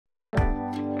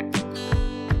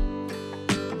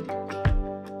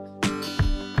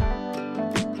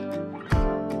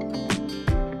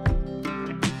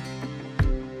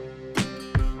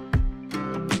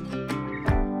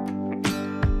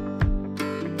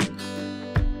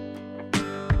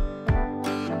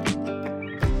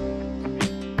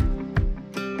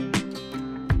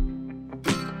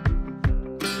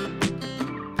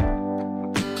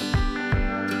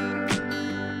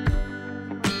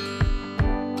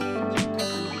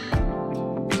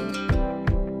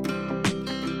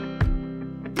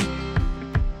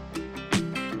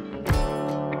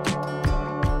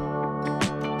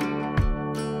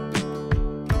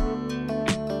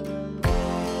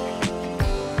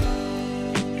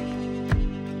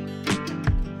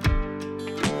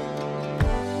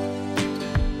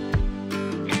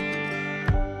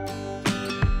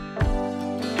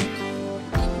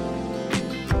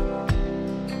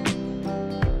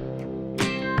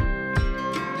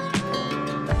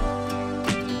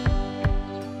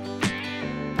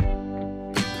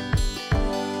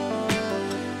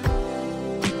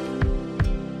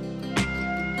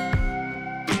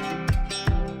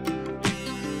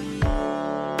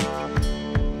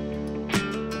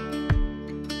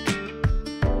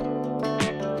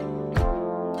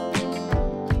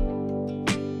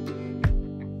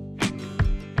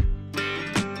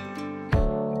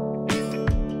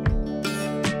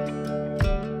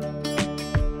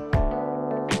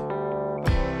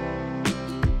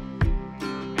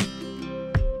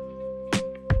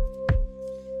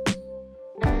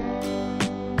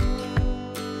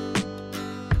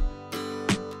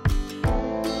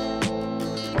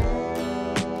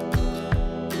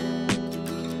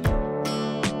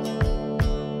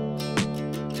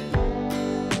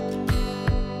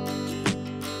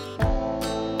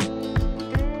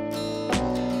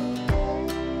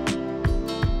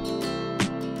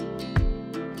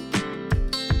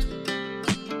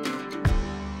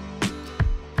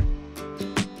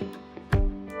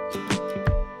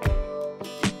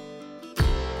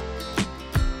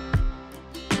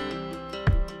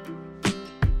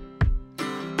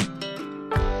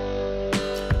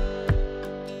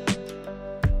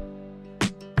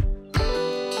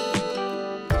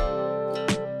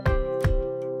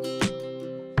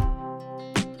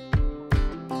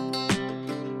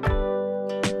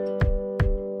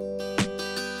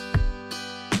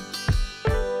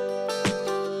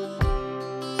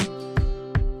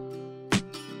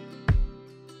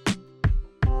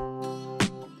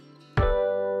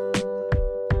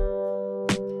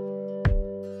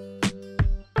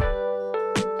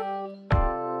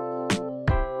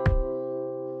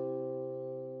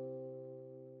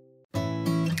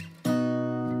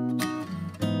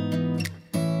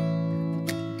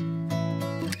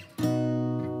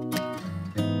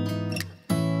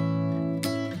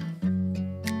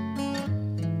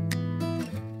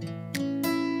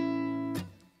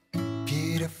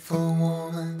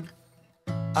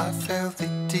I felt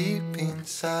it deep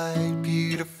inside,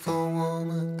 beautiful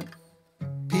woman.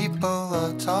 People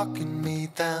are talking me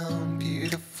down,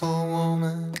 beautiful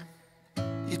woman.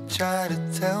 You try to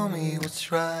tell me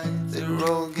what's right, the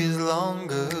road gets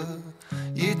longer.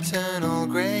 You turn all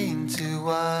grey into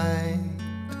white.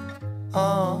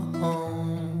 Oh,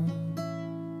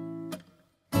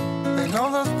 and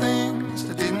all the things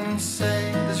I didn't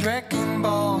say, there's wrecking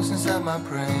balls inside my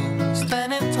brain.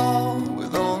 Standing tall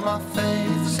with all my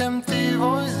faith, empty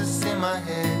voices in my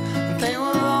head, and they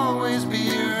will always be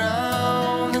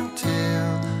around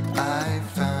until I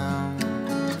found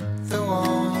the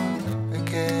one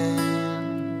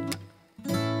again.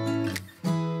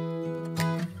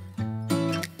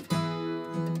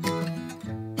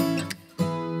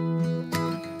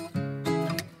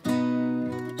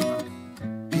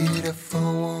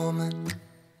 Beautiful woman,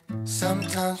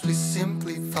 sometimes we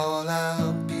simply fall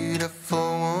out.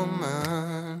 Beautiful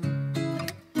woman,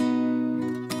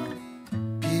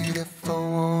 beautiful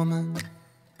woman,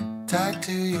 tied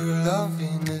to your love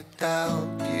in the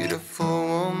doubt. Beautiful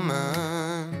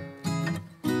woman,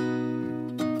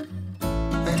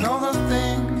 and all the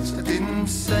things I didn't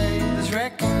say, there's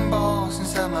wrecking balls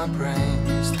inside my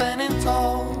brain. Standing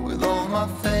tall with all my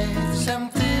faith,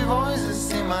 empty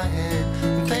voices in my head,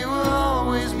 and they will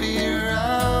always be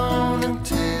around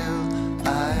until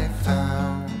I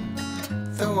found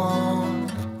the one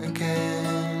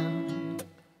again.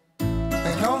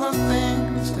 And all the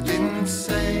things I didn't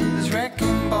say, there's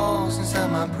wrecking balls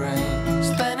inside my brain.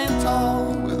 Standing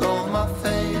tall with all my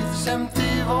faith,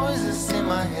 empty voices in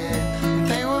my head, and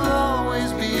they will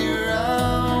always be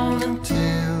around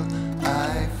until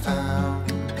I found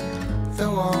the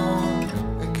one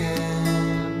again.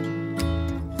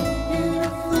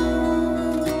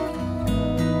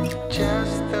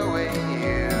 Just the way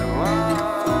you are,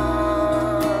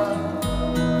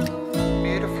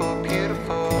 beautiful,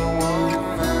 beautiful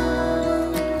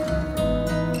woman.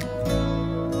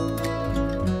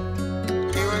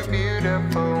 You are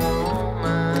beautiful.